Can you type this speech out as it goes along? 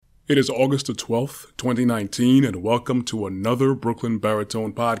It is August the 12th, 2019, and welcome to another Brooklyn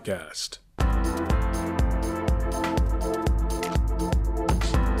Baritone podcast.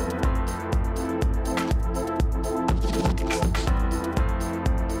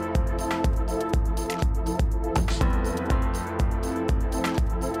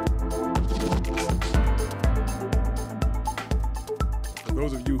 For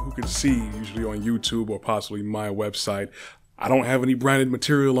those of you who can see, usually on YouTube or possibly my website, I don't have any branded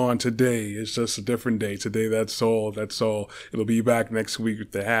material on today. It's just a different day. Today, that's all. It'll be back next week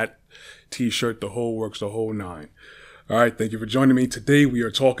with the hat, t-shirt, the whole works, the whole nine. All right, thank you for joining me. Today, we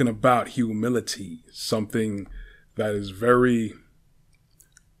are talking about humility, something that is very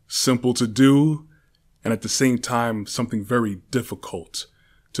simple to do, and at the same time, something very difficult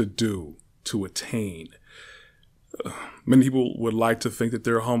to do, to attain. Many people would like to think that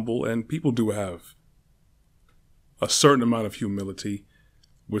they're humble, and people do have a certain amount of humility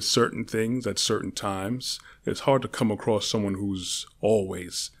with certain things at certain times. It's hard to come across someone who's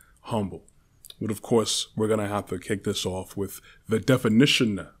always humble. But of course, we're going to have to kick this off with the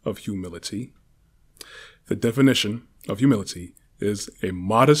definition of humility. The definition of humility is a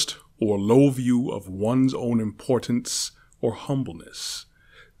modest or low view of one's own importance or humbleness.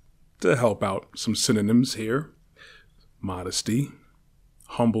 To help out, some synonyms here: modesty,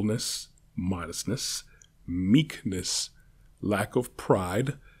 humbleness, modestness, meekness, lack of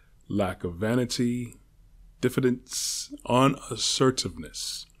pride, lack of vanity, diffidence,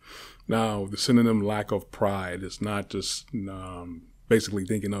 unassertiveness. Now, the synonym lack of pride is not just basically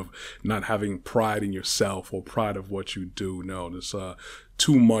thinking of not having pride in yourself or pride of what you do. No, there's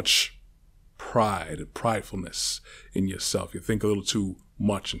too much pride, pridefulness in yourself. You think a little too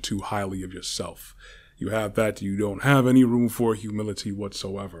much and too highly of yourself. You have that, you don't have any room for humility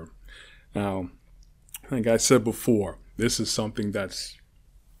whatsoever. Now, like I said before, this is something that's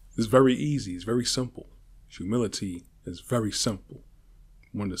very easy. It's very simple. Humility is very simple.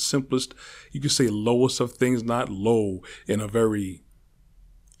 One of the simplest, you could say lowest of things, not low in a very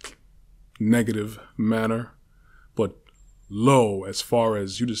negative manner, but low as far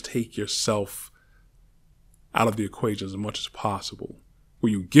as you just take yourself out of the equation as much as possible.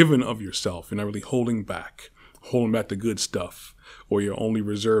 Where you're giving of yourself, you're not really holding back the good stuff, or you're only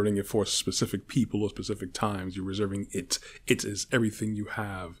reserving it for specific people or specific times. You're reserving it. It is everything you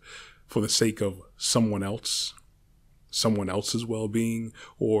have for the sake of someone else's well-being,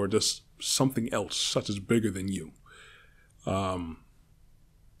 or just something else such as bigger than you.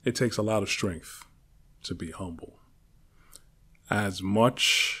 It takes a lot of strength to be humble. As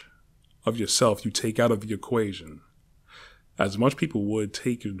much of yourself you take out of the equation, as much people would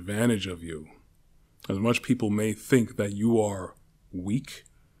take advantage of you, as much people may think that you are weak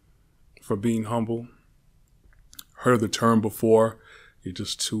for being humble. Heard the term before, you're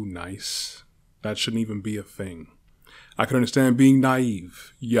just too nice. That shouldn't even be a thing. I can understand being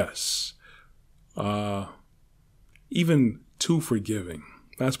naive, yes. Even too forgiving.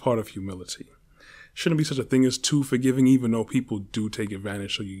 That's part of humility. Shouldn't be such a thing as too forgiving, even though people do take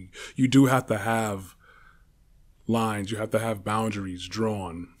advantage. So you do have to have lines, you have to have boundaries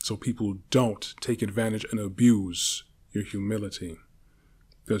drawn so people don't take advantage and abuse your humility.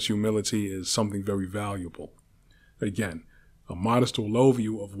 Because humility is something very valuable. Again, a modest or low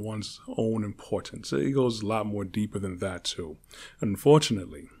view of one's own importance. It goes a lot more deeper than that too.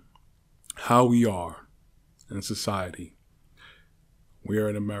 Unfortunately, how we are in society, we are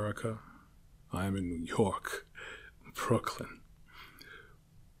in America, I am in New York, Brooklyn.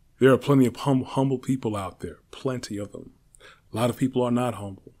 There are plenty of humble people out there, plenty of them. A lot of people are not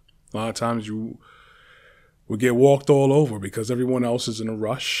humble. A lot of times you will get walked all over because everyone else is in a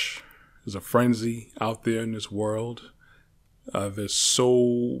rush. There's a frenzy out there in this world. There's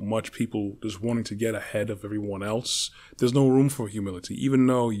so much people just wanting to get ahead of everyone else. There's no room for humility, even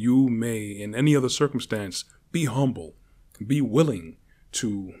though you may, in any other circumstance, be humble, be willing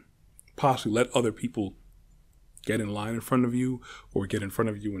to possibly let other people get in line in front of you, or get in front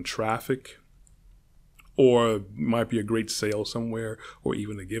of you in traffic, or might be a great sale somewhere, or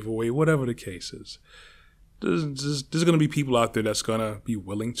even a giveaway, whatever the case is. There's going to be people out there that's going to be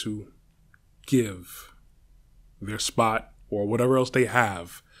willing to give their spot or whatever else they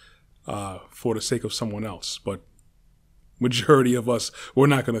have for the sake of someone else. But majority of us, we're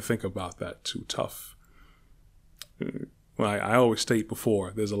not going to think about that too tough. I always state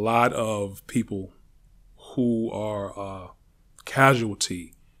before, there's a lot of people who are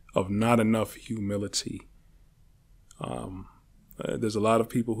casualty of not enough humility. There's a lot of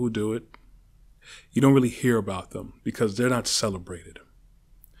people who do it. You don't really hear about them because they're not celebrated.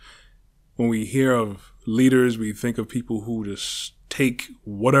 When we hear of leaders, we think of people who just take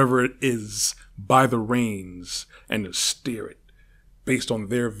whatever it is by the reins and to steer it based on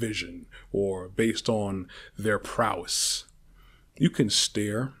their vision or based on their prowess. You can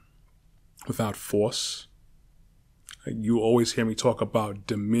steer without force. You always hear me talk about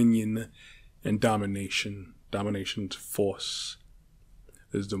dominion and domination. Domination's force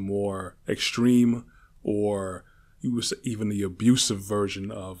is the more extreme, or even the abusive version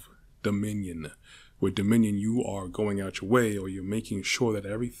of dominion. With dominion, you are going out your way, or you're making sure that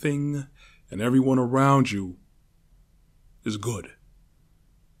everything and everyone around you is good.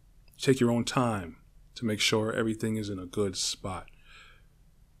 Take your own time to make sure everything is in a good spot.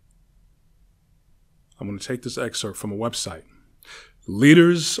 I'm going to take this excerpt from a website.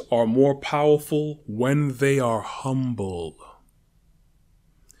 Leaders are more powerful when they are humble.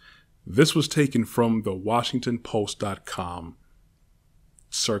 This was taken from the WashingtonPost.com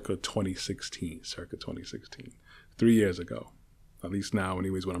circa 2016. 3 years ago. At least now,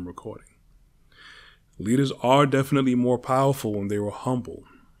 anyways, when I'm recording. Leaders are definitely more powerful when they were humble.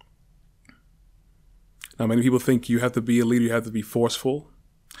 Now, many people think you have to be a leader, you have to be forceful.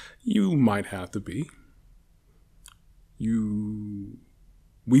 You might have to be.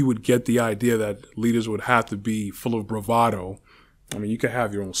 We would get the idea that leaders would have to be full of bravado. I mean, you can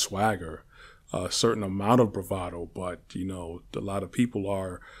have your own swagger, a certain amount of bravado, but, a lot of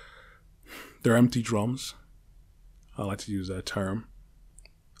people they're empty drums. I like to use that term.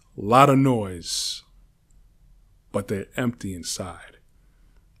 A lot of noise, but they're empty inside.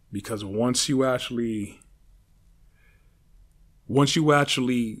 Because once you actually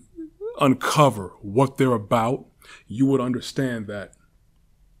uncover what they're about, you would understand that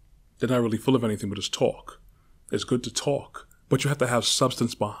they're not really full of anything but just talk. It's good to talk, but you have to have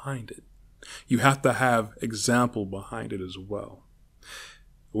substance behind it. You have to have example behind it as well.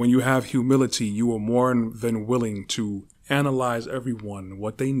 When you have humility, you are more than willing to analyze everyone,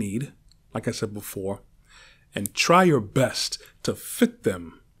 what they need, like I said before, and try your best to fit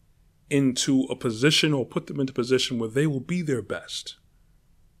them into a position or put them into a position where they will be their best.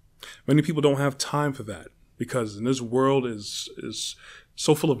 Many people don't have time for that because in this world is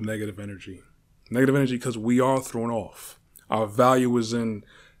so full of negative energy. Negative energy because we are thrown off. Our value is in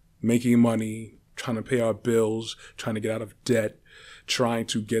making money, trying to pay our bills, trying to get out of debt, trying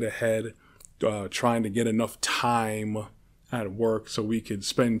to get ahead, trying to get enough time at work so we could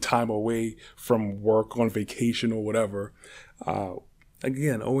spend time away from work on vacation or whatever.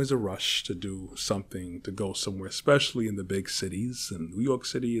 Again, always a rush to do something, to go somewhere, especially in the big cities. And New York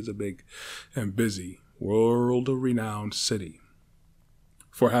City is a big and busy, world-renowned city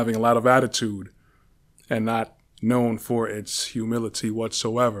for having a lot of attitude and not known for its humility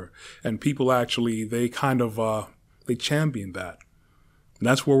whatsoever. And people actually, they champion that. And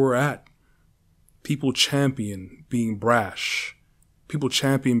that's where we're at. People champion being brash. People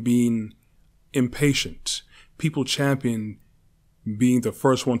champion being impatient. People champion being the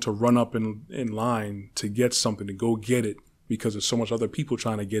first one to run up in line to get something, to go get it, because there's so much other people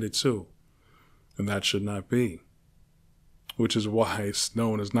trying to get it too. And that should not be. Which is why it's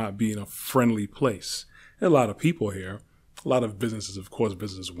known as not being a friendly place. There are a lot of people here. A lot of businesses, of course,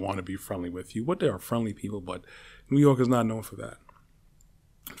 businesses want to be friendly with you, but they are friendly people, but New York is not known for that.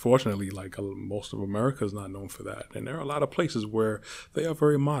 Unfortunately, like most of America is not known for that. And there are a lot of places where they are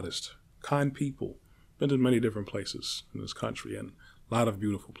very modest, kind people. Been to many different places in this country and a lot of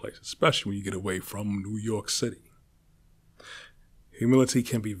beautiful places, especially when you get away from New York City. Humility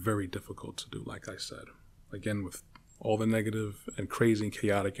can be very difficult to do, like I said. Again, with all the negative and crazy and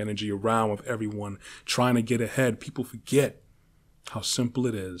chaotic energy around, with everyone trying to get ahead, people forget how simple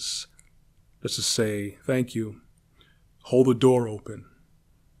it is just to say, thank you, hold the door open.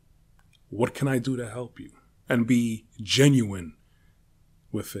 What can I do to help you? And be genuine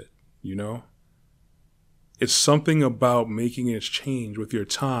with it, It's something about making a change with your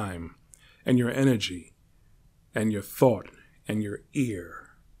time and your energy and your thought and your ear.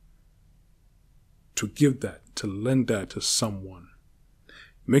 To give that, to lend that to someone.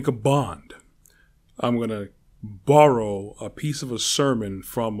 Make a bond. I'm going to borrow a piece of a sermon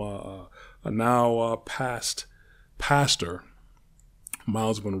from a now past pastor,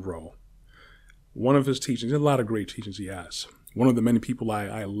 Miles Monroe. One of his teachings, a lot of great teachings he has. One of the many people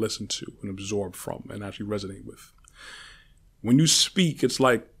I listen to and absorb from and actually resonate with. When you speak, it's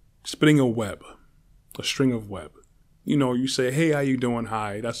like spinning a web, a string of web. You say, hey, how you doing?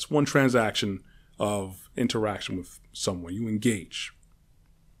 Hi. That's one transaction of interaction with someone. You engage.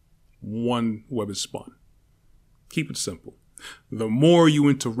 One web is spun. Keep it simple. The more you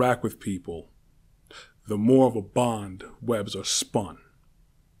interact with people, the more of a bond webs are spun.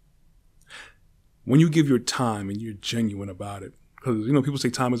 When you give your time and you're genuine about it, Because, people say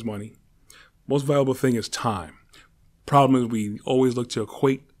time is money. Most valuable thing is time. Problem is we always look to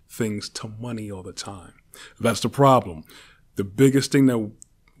equate things to money all the time. That's the problem. The biggest thing that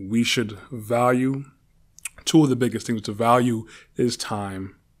we should value, two of the biggest things to value is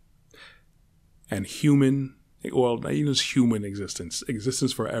time and human, well, not even just human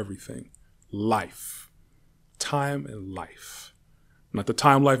existence for everything. Life. Time and life. Not the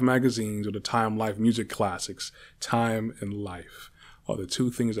Time Life magazines or the Time Life music classics. Time and life are the two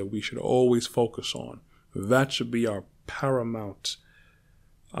things that we should always focus on. That should be our paramount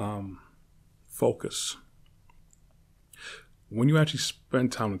focus. When you actually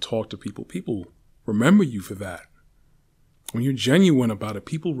spend time to talk to people, people remember you for that. When you're genuine about it,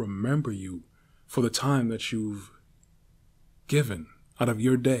 people remember you for the time that you've given out of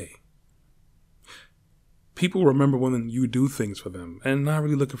your day. People remember when you do things for them and not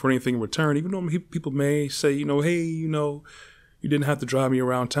really looking for anything in return, even though people may say, hey, you didn't have to drive me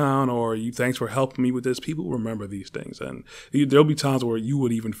around town, or thanks for helping me with this. People remember these things. And there'll be times where you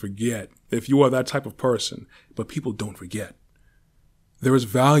would even forget if you are that type of person, but people don't forget. There is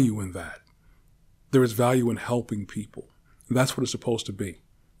value in that. There is value in helping people. And that's what it's supposed to be.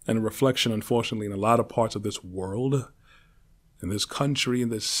 And a reflection, unfortunately, in a lot of parts of this world, in this country, in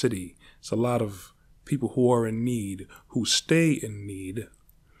this city, it's a lot of people who are in need, who stay in need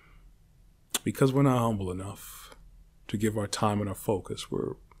because we're not humble enough to give our time and our focus.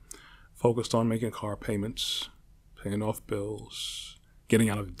 We're focused on making car payments, paying off bills, getting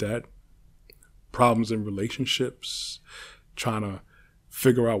out of debt, problems in relationships, trying to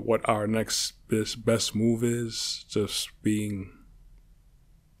figure out what our next best move is, just being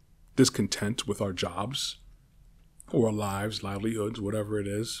discontent with our jobs or our lives, livelihoods, whatever it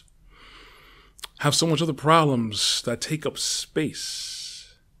is. Have so much other problems that take up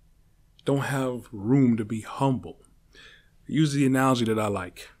space. Don't have room to be humble. Use the analogy that I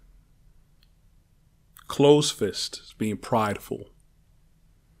like. Closed fist is being prideful.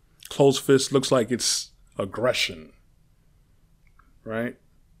 Closed fist looks like it's aggression, right?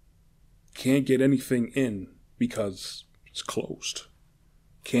 Can't get anything in because it's closed.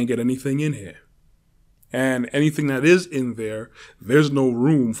 Can't get anything in here. And anything that is in there, there's no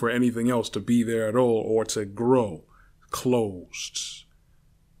room for anything else to be there at all or to grow. Closed.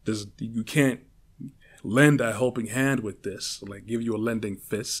 You can't lend a helping hand with this, like give you a lending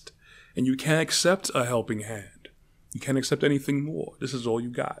fist. And you can't accept a helping hand. You can't accept anything more. This is all you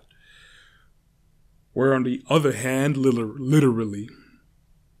got. Where on the other hand, literally,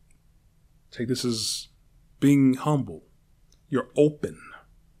 take this as being humble. You're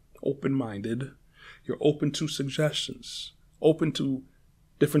open-minded. You're open to suggestions, open to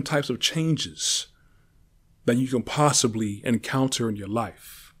different types of changes that you can possibly encounter in your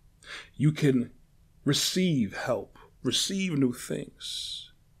life. You can receive help, receive new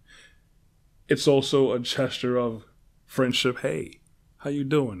things. It's also a gesture of friendship. Hey, how you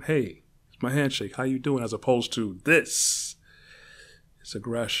doing? Hey, it's my handshake. How you doing? As opposed to this. It's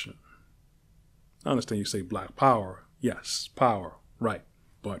aggression. I understand you say black power. Yes, power, right.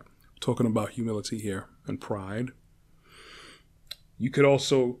 But talking about humility here and pride. You could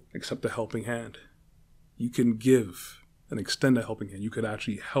also accept a helping hand. You can give and extend a helping hand. You could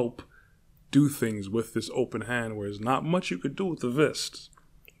actually help do things with this open hand, where there's not much you could do with the fist.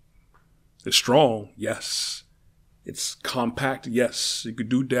 It's strong, yes. It's compact, yes. You could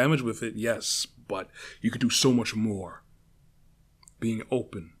do damage with it, yes. But you could do so much more. Being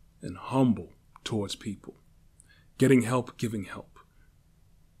open and humble towards people. Getting help, giving help.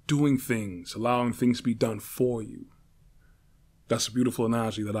 Doing things, allowing things to be done for you. That's a beautiful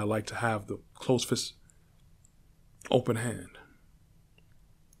analogy that I like to have, the closed fist, open hand.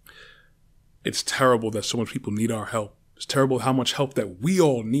 It's terrible that so many people need our help. It's terrible how much help that we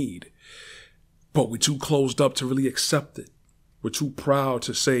all need, but we're too closed up to really accept it. We're too proud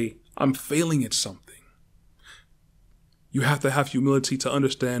to say, I'm failing at something. You have to have humility to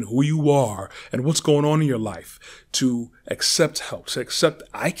understand who you are and what's going on in your life, to accept help, to accept,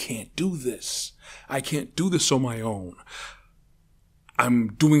 I can't do this. I can't do this on my own.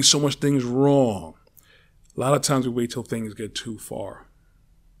 I'm doing so much things wrong. A lot of times we wait till things get too far,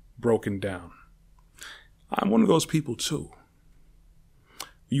 broken down. I'm one of those people too.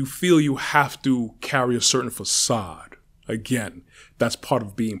 You feel you have to carry a certain facade. Again, that's part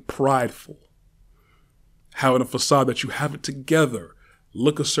of being prideful. Having a facade that you have it together,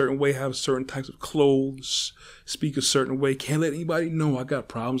 look a certain way, have certain types of clothes, speak a certain way. Can't let anybody know I got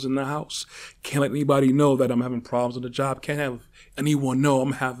problems in the house. Can't let anybody know that I'm having problems on the job. Can't have anyone know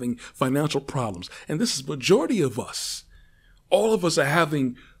I'm having financial problems. And this is the majority of us. All of us are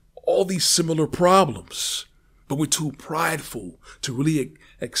having all these similar problems, But we're too prideful to really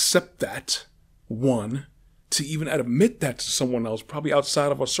accept that, one, to even admit that to someone else, probably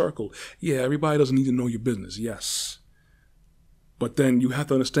outside of our circle. Yeah, everybody doesn't need to know your business, yes. But then you have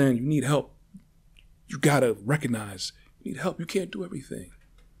to understand you need help. You got to recognize you need help. You can't do everything.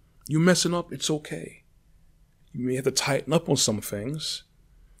 You're messing up, it's okay. You may have to tighten up on some things,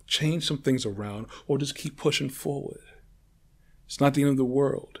 change some things around, or just keep pushing forward. It's not the end of the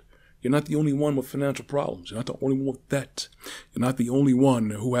world. You're not the only one with financial problems. You're not the only one with debt. You're not the only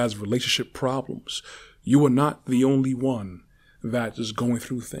one who has relationship problems. You are not the only one that is going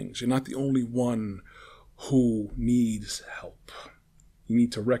through things. You're not the only one who needs help. You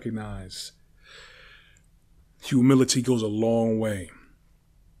need to recognize humility goes a long way.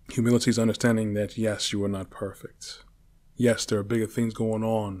 Humility is understanding that, yes, you are not perfect. Yes, there are bigger things going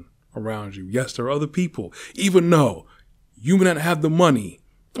on around you. Yes, there are other people. Even though you may not have the money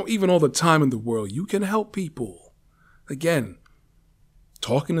or even all the time in the world, you can help people. Again,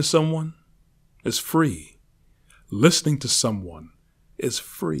 talking to someone is free. Listening to someone is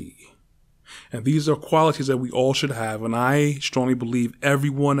free. And these are qualities that we all should have. And I strongly believe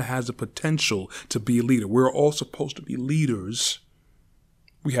everyone has the potential to be a leader. We're all supposed to be leaders.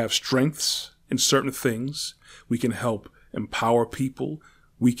 We have strengths in certain things. We can help empower people.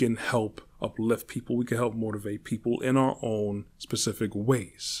 We can help uplift people. We can help motivate people in our own specific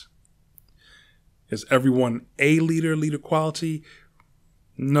ways. Is everyone a leader quality?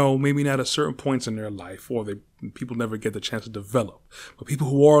 No, maybe not at certain points in their life, or people never get the chance to develop. But people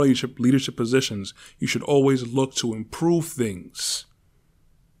who are in leadership positions, you should always look to improve things.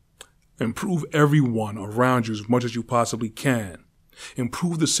 Improve everyone around you as much as you possibly can.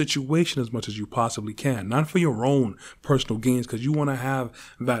 Improve the situation as much as you possibly can. Not for your own personal gains, because you want to have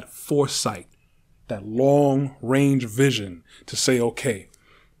that foresight, that long-range vision to say, okay,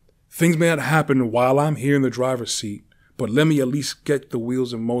 things may not happen while I'm here in the driver's seat, but let me at least get the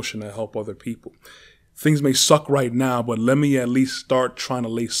wheels in motion to help other people. Things may suck right now, but let me at least start trying to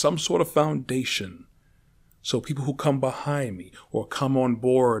lay some sort of foundation so people who come behind me or come on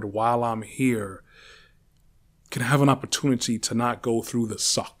board while I'm here can have an opportunity to not go through the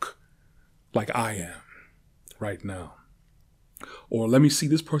suck like I am right now. Or let me see,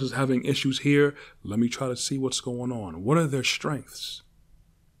 this person's having issues here. Let me try to see what's going on. What are their strengths?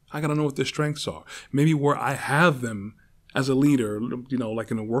 I got to know what their strengths are. Maybe where I have them as a leader,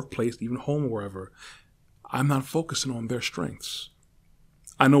 like in the workplace, even home or wherever, I'm not focusing on their strengths.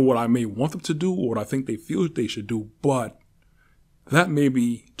 I know what I may want them to do or what I think they feel they should do, but that may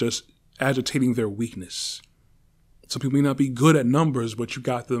be just agitating their weakness. Some people may not be good at numbers, but you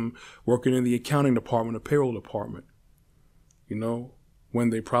got them working in the accounting department or payroll department, when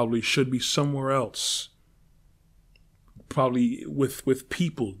they probably should be somewhere else. Probably with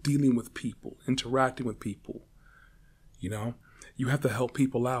people, dealing with people, interacting with people. You have to help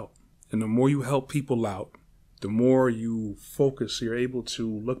people out. And the more you help people out, the more you focus, you're able to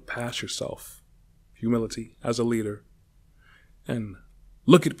look past yourself. Humility as a leader. And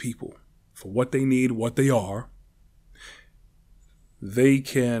look at people for what they need, what they are. They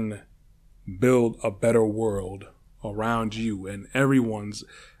can build a better world around you, and everyone's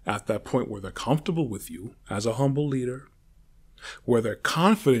at that point where they're comfortable with you as a humble leader, where they're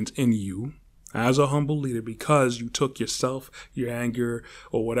confident in you as a humble leader because you took yourself, your anger,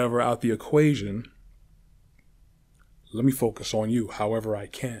 or whatever out the equation. Let me focus on you however I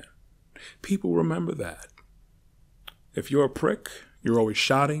can. People remember that. If you're a prick, you're always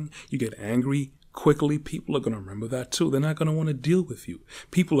shouting, you get angry quickly, people are going to remember that too. They're not going to want to deal with you.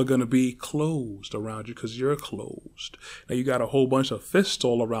 People are going to be closed around you because you're closed. Now you got a whole bunch of fists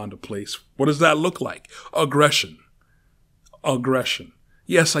all around the place. What does that look like? Aggression.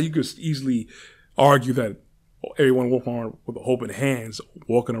 Yes, you could easily argue that everyone walking around with open hands,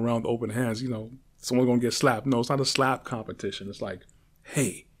 someone's going to get slapped. No, it's not a slap competition. It's like,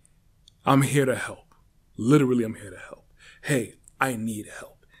 hey, I'm here to help. Literally, I'm here to help. Hey, I need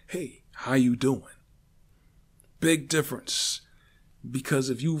help. Hey, how you doing? Big difference. Because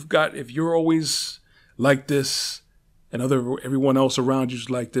if you're always like this and everyone else around you is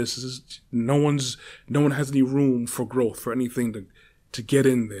like this, no one has any room for growth, for anything to get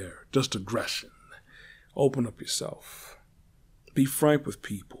in there. Just aggression. Open up yourself. Be frank with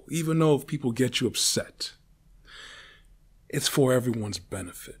people. Even though if people get you upset, it's for everyone's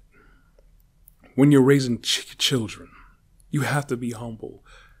benefit. When you're raising children, you have to be humble.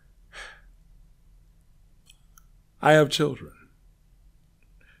 I have children.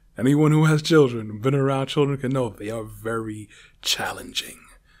 Anyone who has children, been around children, can know they are very challenging.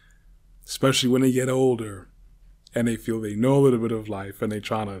 Especially when they get older and they feel they know a little bit of life and they're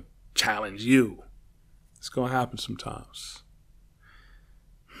trying to challenge you. It's going to happen sometimes.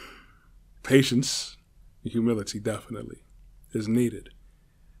 Patience and humility definitely is needed,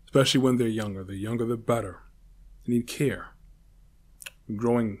 especially when they're younger. The younger, the better. They need care.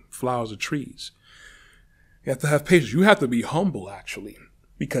 Growing flowers or trees. You have to have patience. You have to be humble, actually,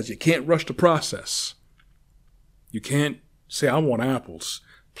 because you can't rush the process. You can't say, I want apples,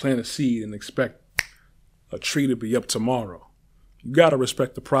 plant a seed, and expect a tree to be up tomorrow. You got to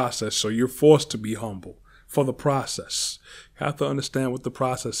respect the process, so you're forced to be humble for the process. You have to understand what the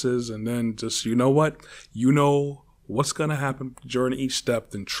process is, and then just, you know what? You know what's going to happen during each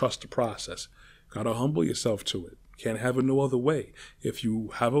step, then trust the process. Got to humble yourself to it. Can't have it no other way. If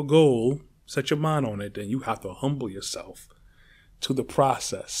you have a goal, set your mind on it, then you have to humble yourself to the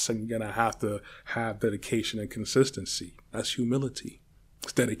process, and you're going to have dedication and consistency. That's humility.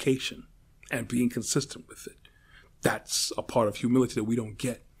 It's dedication and being consistent with it. That's a part of humility that we don't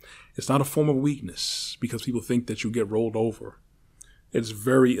get. It's not a form of weakness because people think that you get rolled over. It's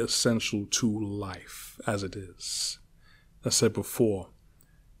very essential to life as it is. As I said before,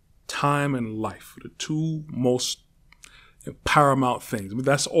 time and life are the two most paramount things. I mean,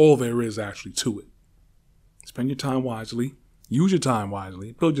 that's all there is actually to it. Spend your time wisely. Use your time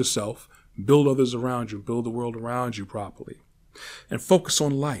wisely. Build yourself. Build others around you. Build the world around you properly. And focus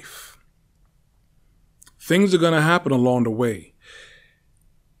on life. Things are going to happen along the way.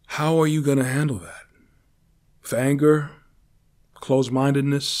 How are you going to handle that? With anger?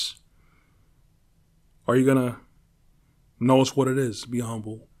 Closed-mindedness? Are you going to notice what it is? Be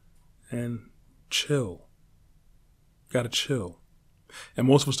humble and chill. Got to chill. And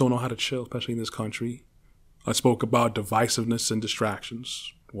most of us don't know how to chill, especially in this country. I spoke about divisiveness and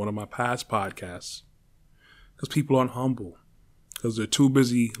distractions, one of my past podcasts, because people aren't humble, because they're too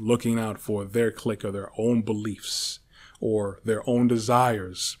busy looking out for their clique or their own beliefs or their own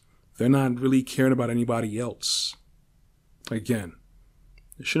desires. They're not really caring about anybody else. Again,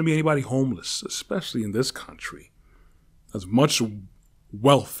 there shouldn't be anybody homeless, especially in this country. As much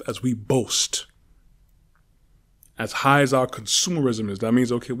wealth as we boast, as high as our consumerism is, that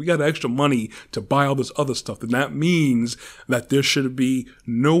means, okay, we got extra money to buy all this other stuff. And that means that there should be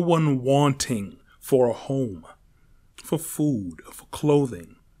no one wanting for a home, for food, for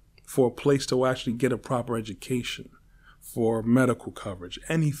clothing, for a place to actually get a proper education, for medical coverage,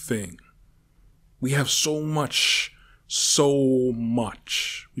 anything. We have so much.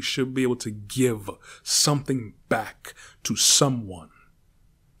 We should be able to give something back to someone.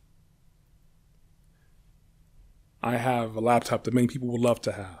 I have a laptop that many people would love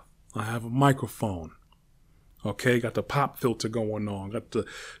to have. I have a microphone. Okay, got the pop filter going on. Got the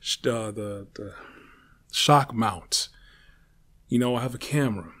shock mount. You know, I have a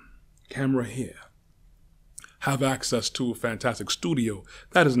camera here. Have access to a fantastic studio.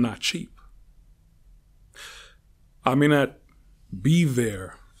 That is not cheap. I may not be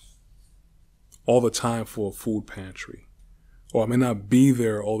there all the time for a food pantry, or I may not be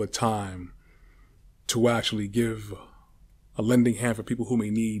there all the time to actually give a lending hand for people who may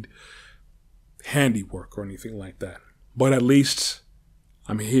need handiwork or anything like that. But at least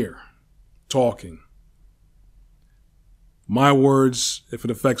I'm here talking. My words, if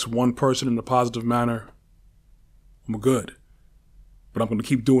it affects one person in a positive manner, I'm good. But I'm going to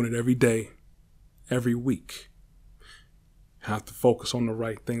keep doing it every day, every week. Have to focus on the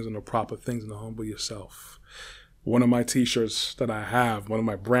right things and the proper things and to humble yourself. One of my t-shirts that I have, one of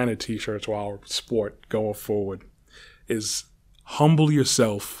my branded t-shirts while sport going forward, is humble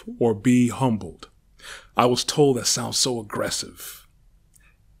yourself or be humbled. I was told that sounds so aggressive.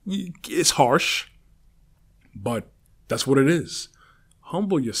 It's harsh, but that's what it is.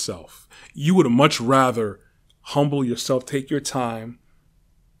 Humble yourself. You would much rather humble yourself, take your time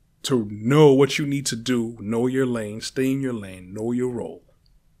to know what you need to do, know your lane, stay in your lane, know your role,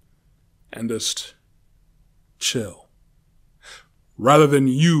 and just chill. Rather than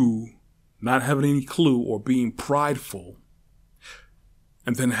you not having any clue or being prideful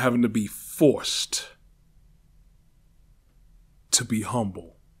and then having to be forced to be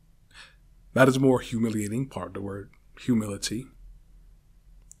humble. That is a more humiliating part of the word humility.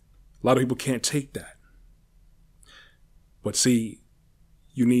 A lot of people can't take that. But see,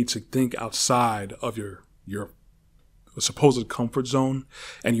 you need to think outside of your supposed comfort zone,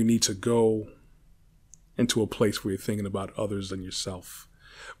 and you need to go into a place where you're thinking about others than yourself.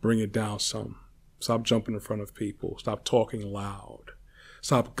 Bring it down some. Stop jumping in front of people. Stop talking loud.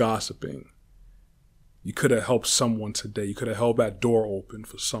 Stop gossiping. You could have helped someone today. You could have held that door open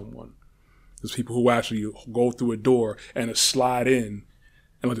for someone. There's people who actually go through a door and slide in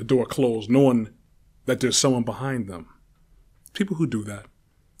and let the door close, knowing that there's someone behind them. People who do that.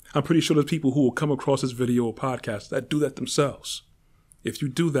 I'm pretty sure there's people who will come across this video or podcast that do that themselves. If you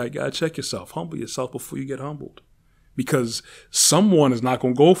do that, you gotta check yourself. Humble yourself before you get humbled. Because someone is not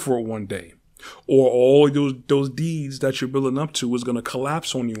gonna go for it one day. Or all those deeds that you're building up to is gonna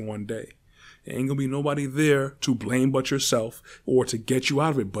collapse on you one day. There ain't gonna be nobody there to blame but yourself or to get you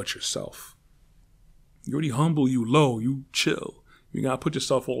out of it but yourself. You already humble, you low, you chill. You gotta put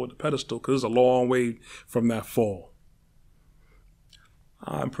yourself all on the pedestal because it's a long way from that fall.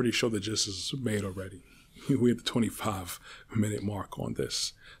 I'm pretty sure the gist is made already. We're at the 25-minute mark on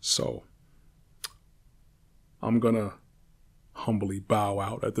this. So I'm gonna humbly bow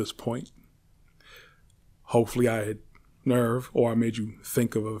out at this point. Hopefully I had nerve or I made you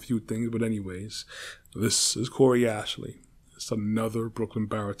think of a few things. But anyways, this is Corey Ashley. It's another Brooklyn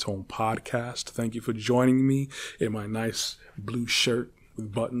Baritone podcast. Thank you for joining me in my nice blue shirt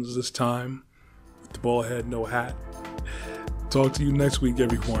with buttons this time. With the bald head, no hat. Talk to you next week,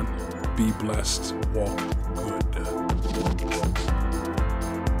 everyone. Be blessed. Walk